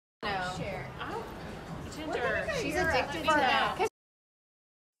Ginger. She's addicted to that.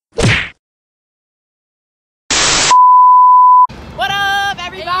 What up,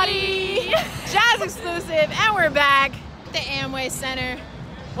 everybody? Hey. Jazz exclusive, and we're back at the Amway Center.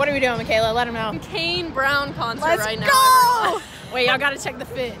 What are we doing, Michaela? Let them know. Kane Brown concert right now. Let's go! Wait, y'all gotta check the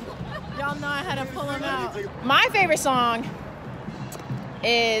fit. Y'all know how to pull them out. My favorite song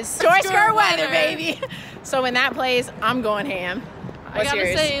is Short Skirt Weather, baby. So when that plays, I'm going ham. I gotta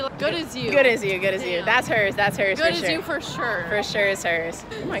say, good as you. Good as you, good as you. That's hers, that's hers good for sure. Good as you for sure. For sure is hers.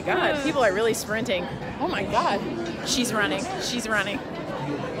 Oh my God, people are really sprinting. Oh my God. She's running, she's running.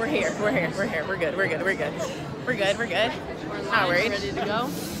 We're here, we're here, we're here. We're good, we're good, we're good. We're good, we're good. Not worried. Ready to go.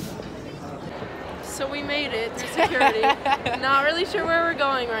 So we made it to security. Not really sure where we're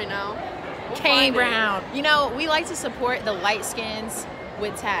going right now. Kane Brown. You know, we like to support the light skins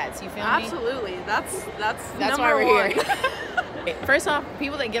with tats. You feel me? Absolutely. That's why we're here. First off,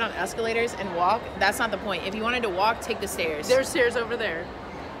 people that get on escalators and walk, that's not the point. If you wanted to walk, take the stairs. There's stairs over there.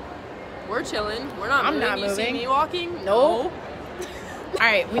 We're chilling. We're not moving. I'm not moving. You see me walking? No. All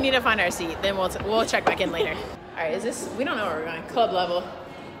right, we need to find our seat. Then we'll check back in later. All right, is this? We don't know where we're going. Club level.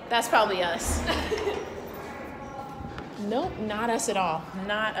 That's probably us. Nope, not us at all.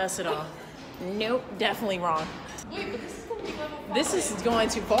 Not us at all. Nope, definitely wrong. Wait, but this is gonna be level 5. This is going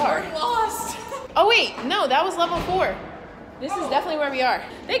too far. We're lost. Oh wait, no, that was level 4. This is definitely where we are.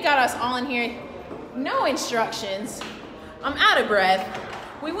 They got us all in here. No instructions. I'm out of breath.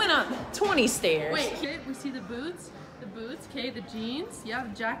 We went up 20 stairs. Wait, here we see the boots, okay, the jeans, yeah,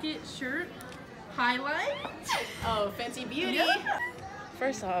 the jacket, shirt, highlight. Oh, Fancy Beauty. Yeah.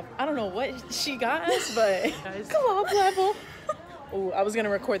 First off, I don't know what she got us, but club level. Oh, I was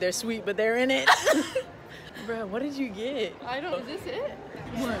gonna record their suite, but they're in it. Bro, what did you get? I don't. Is this it?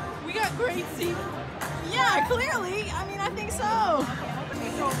 What? We got great seats. Yeah, clearly. I mean, I think so.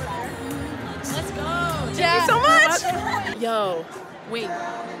 Let's go. Thank you so much. Yo, wait.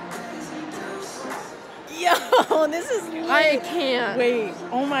 Yo, this is lit. I can't. Wait,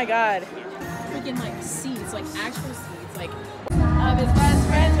 oh my God. Freaking like seats, like actual seats, like of his best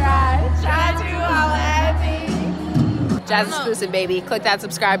friend's ride. Try to holla at me. Jazz exclusive, baby. Click that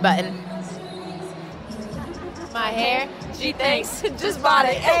subscribe button. My hair, she thinks, just bought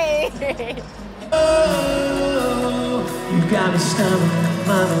it. Hey. Oh, you got me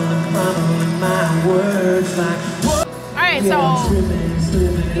stumbling, mumbling my words like. All right, so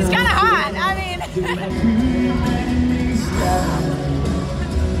he's kind of hot. I mean,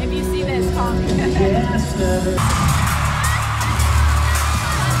 if you see this, call me.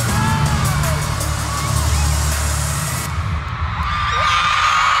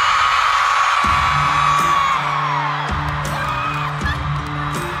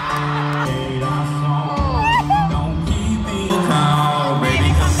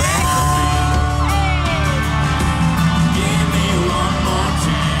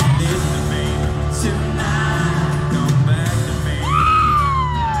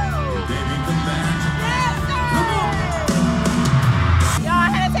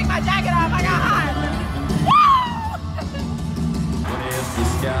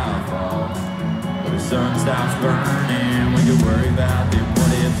 Sun stops burning, we could worry about them.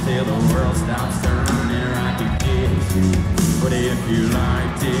 What if till the world stops turning? I could kiss you. What if you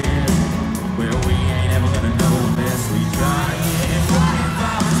liked it? Well, we ain't ever gonna know unless we try it. What if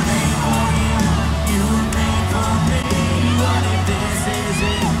I was made for you? You were made for me. What if this is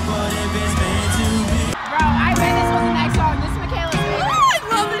it? What if it's meant to be? Bro, I bet this was the next song. This is Michaela's favorite.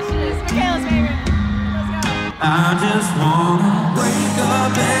 I love this shit. This is Michaela's favorite. Let's go. I just wanna wake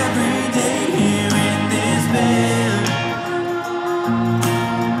up every day here in this bed.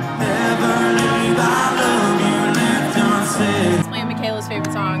 Never leave, I love you left unsaid. It's playing Michaela's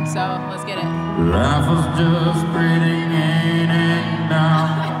favorite song, so let's get it. Life was just breathing in and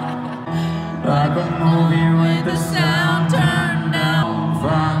out, like a movie with the sound turned down.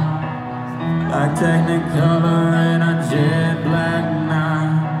 Fine, like Technicolor in a jet black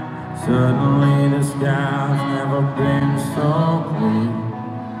night. Suddenly the sky's never been so clear.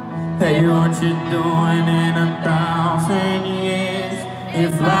 Hey, what you doing in 1,000 years?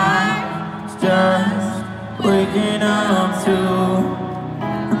 If life's just waking up to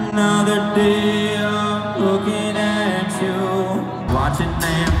another day of looking at you, watching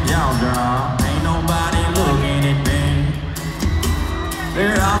them jaw drop, ain't nobody looking at me.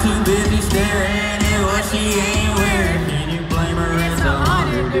 They're all too busy staring at what she ain't wearing. Can you blame her? It's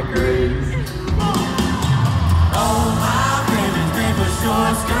 100 degrees. Oh, my baby's made for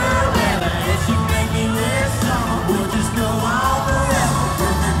short skirt weather. If she make me wear some, we'll just go on forever.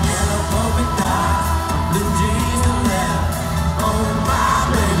 From the yellow polka dots, blue jeans to leather. Oh, my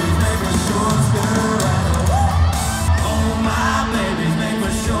baby's made for short skirt weather.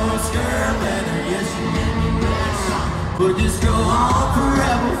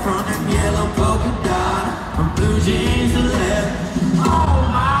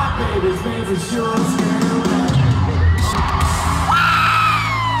 this means it's yours.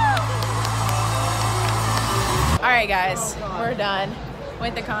 All right, guys, we're done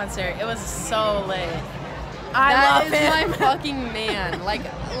with the concert. It was so lit. I love him. That is my fucking man. Like.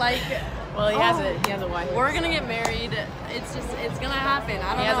 Well, he has a wife. We're gonna get married. It's gonna happen. I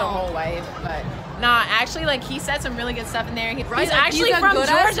don't know. He has a whole wife, but nah, actually, like he said some really good stuff in there. He's Right, like, actually he's a from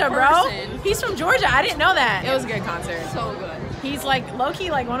good-ass Georgia, bro. person. He's from Georgia. I didn't know that. It was a good concert. So good. He's like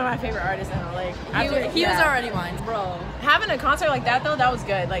low-key like one of my favorite artists now. Like He was already mine, bro. Having a concert like that though, that was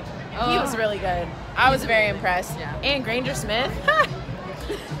good. Like he was really good. I was very impressed. Yeah. And Granger Smith.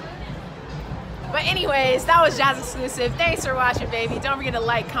 But anyways, that was Jazz Exclusive. Thanks for watching, baby. Don't forget to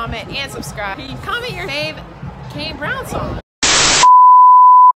like, comment, and subscribe. Comment your fave Kane Brown song.